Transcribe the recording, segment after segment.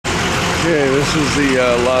Okay, this is the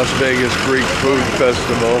Las Vegas Greek Food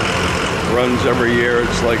Festival. Runs every year.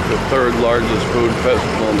 It's like the third largest food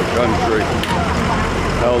festival in the country.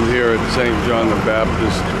 Held here at St. John the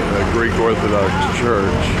Baptist Greek Orthodox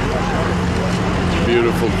Church. It's a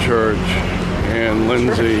beautiful church. And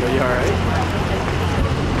Lindsay,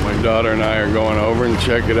 my daughter and I are going over and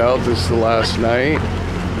check it out. This is the last night.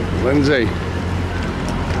 Lindsay.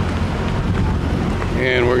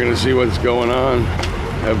 And we're going to see what's going on.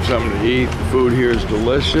 Have something to eat. The food here is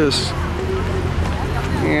delicious.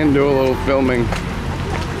 And do a little filming.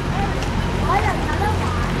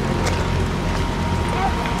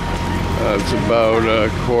 It's about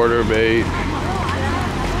 7:45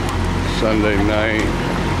 Sunday night.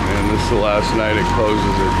 And this is the last night. It closes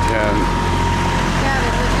at 10. Yeah,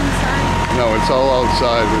 is it inside? No, it's all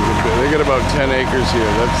outside. They got about 10 acres here.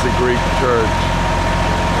 That's the Greek church.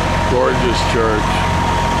 Gorgeous church.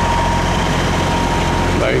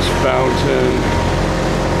 Nice fountain.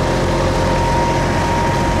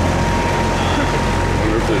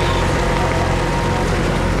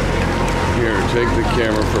 Here, take the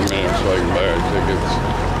camera for a minute so I can buy our tickets.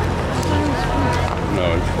 No,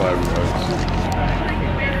 it's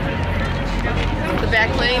 $5. The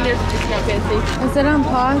back lane, there's just no fancy. Is it on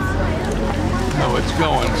pause? No, it's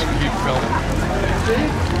going, so keep filming.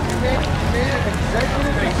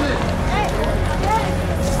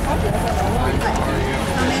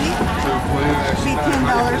 Be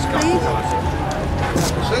 $10, please.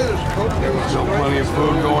 There was still plenty of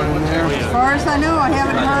food going in there. As far as I know, I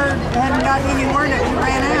haven't gotten any word that we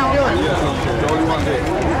ran out.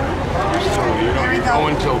 So you don't go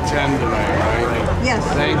until 10 tonight, right? Yes.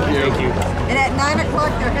 Thank you. And at 9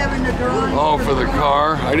 o'clock, they're having the drawing. Oh, for the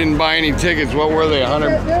car? I didn't buy any tickets. What were they?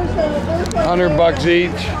 100 bucks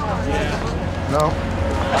each? No?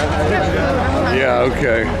 Yeah,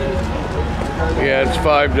 okay. Yeah, it's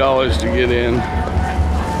 $5 to get in.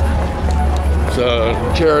 It's a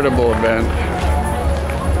charitable event.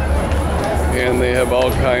 And they have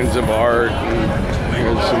all kinds of art. And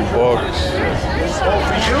here's some books.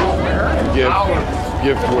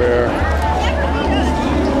 Giftware.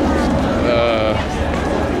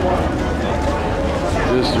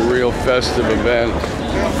 Just a real festive event.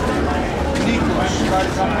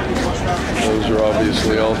 Those are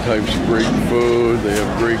obviously all types of Greek food. They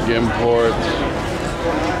have Greek imports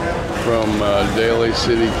from Daly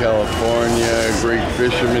City, California. Greek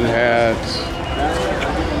fisherman hats,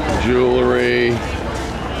 jewelry,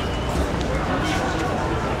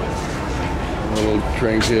 little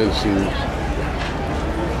trinkets and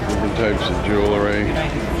different types of jewelry.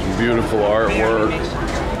 Some beautiful artwork.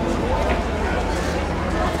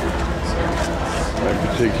 I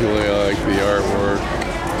particularly like the artwork.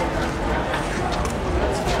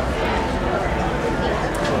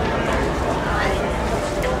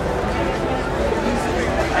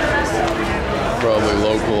 Probably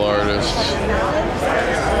local artists.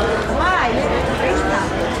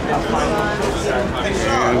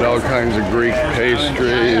 And all kinds of Greek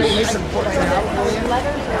pastries. This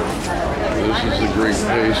is the Greek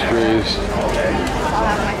pastries.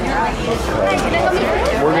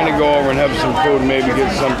 We're going to go over and have some food, maybe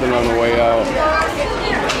get something on the way out.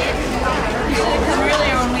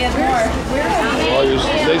 Well,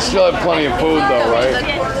 they still have plenty of food though, right?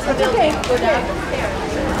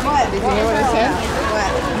 Did you hear what I said?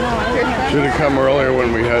 Should have come earlier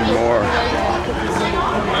when we had more.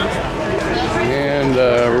 And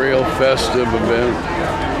a real festive event.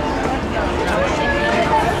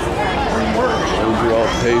 Those are all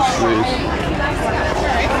pastries.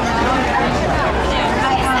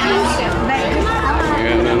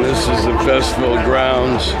 And then this is the festival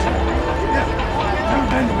grounds.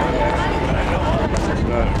 It's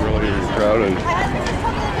not really crowded.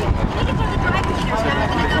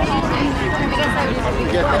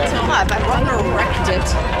 I've rather wrecked it.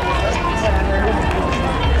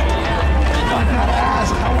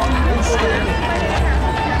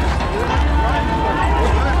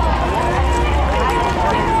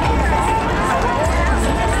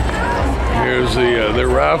 Here's they're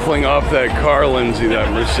raffling off that car, Lindsay,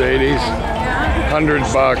 that Mercedes. $100.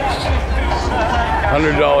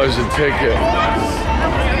 $100 a ticket.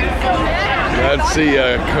 That's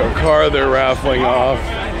the car they're raffling off.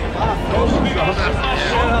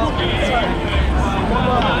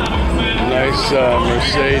 Nice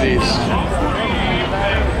Mercedes.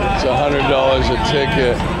 It's $100 a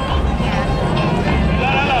ticket.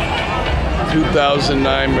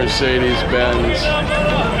 2009 Mercedes-Benz.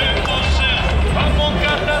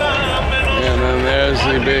 And then there's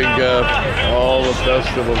the big, all the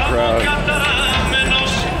festival crowd.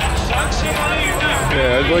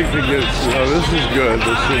 Yeah, I'd like to get, this is good,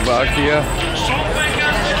 the Slovakia.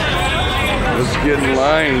 Let's get in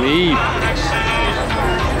line and eat.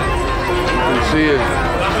 You can see it.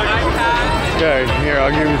 Okay, here,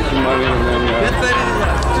 I'll give you some money and then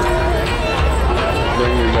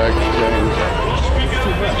bring you back to change.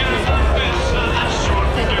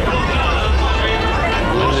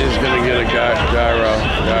 He's gonna get a gyro.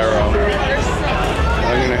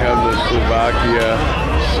 I'm gonna have the Slovakia,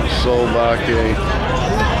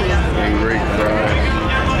 and Greek fries.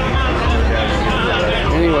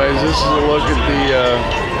 Anyways, this is a look at the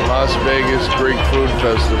Las Vegas Greek Food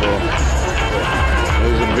Festival.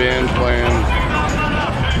 There's a band playing.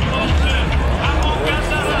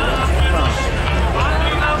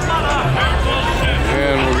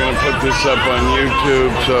 And we're gonna put this up on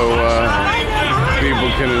YouTube so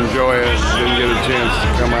people can enjoy it, didn't get a chance to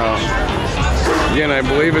come out. Again, I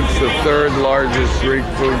believe it's the third largest Greek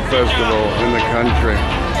food festival in the country.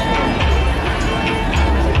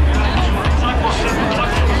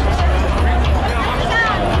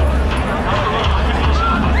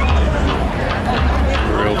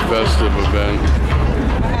 Real festive event.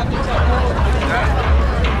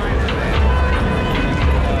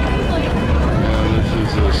 And this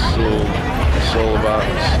is a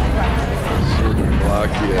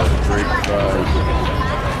Slovakia Greek fries.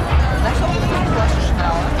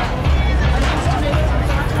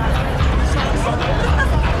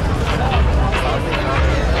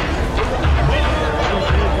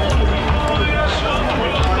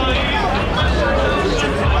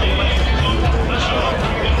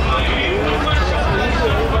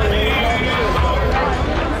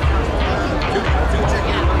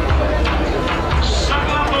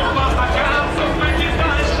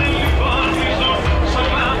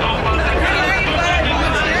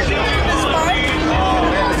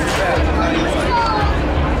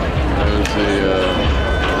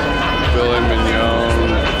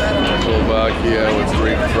 With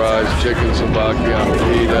Greek fries, chicken Slovakia on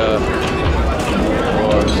pita,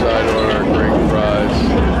 or side order Greek fries.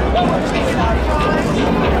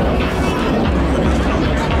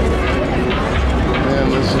 And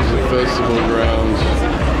this is the festival grounds.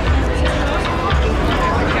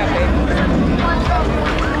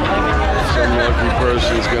 Some lucky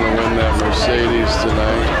person's gonna win that Mercedes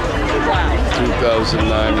tonight.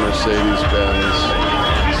 2009 Mercedes-Benz.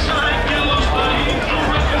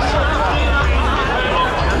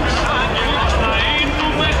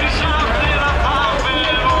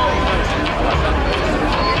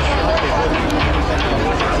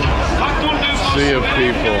 Sea of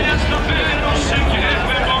people.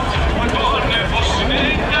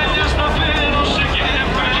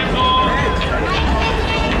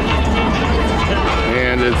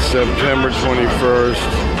 And it's September 21st,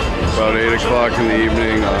 about 8 o'clock in the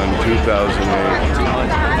evening on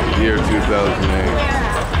 2008, year 2008.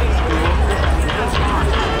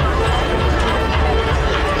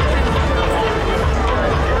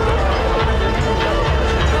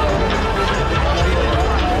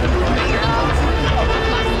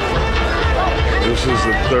 This is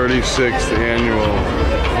the 36th annual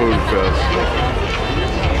Food Fest.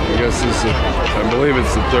 I guess this is, I believe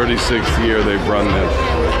it's the 36th year they've run this.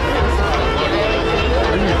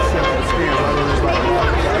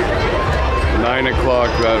 $9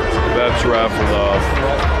 that's raffled off.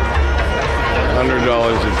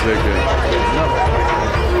 $100 a ticket.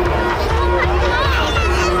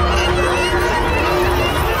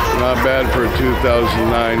 Not bad for a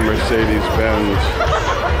 2009 Mercedes-Benz.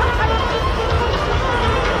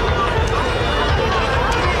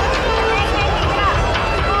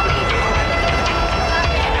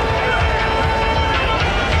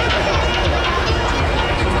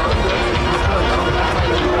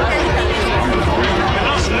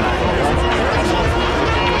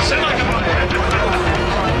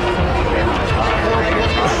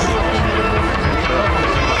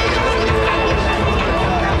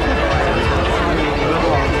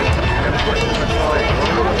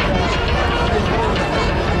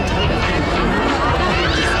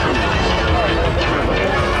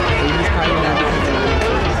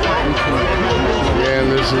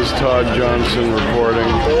 This is Todd Johnson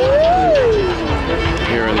reporting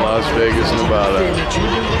here in Las Vegas, Nevada.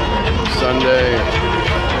 Sunday,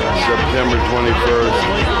 September 21st,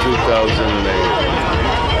 2008.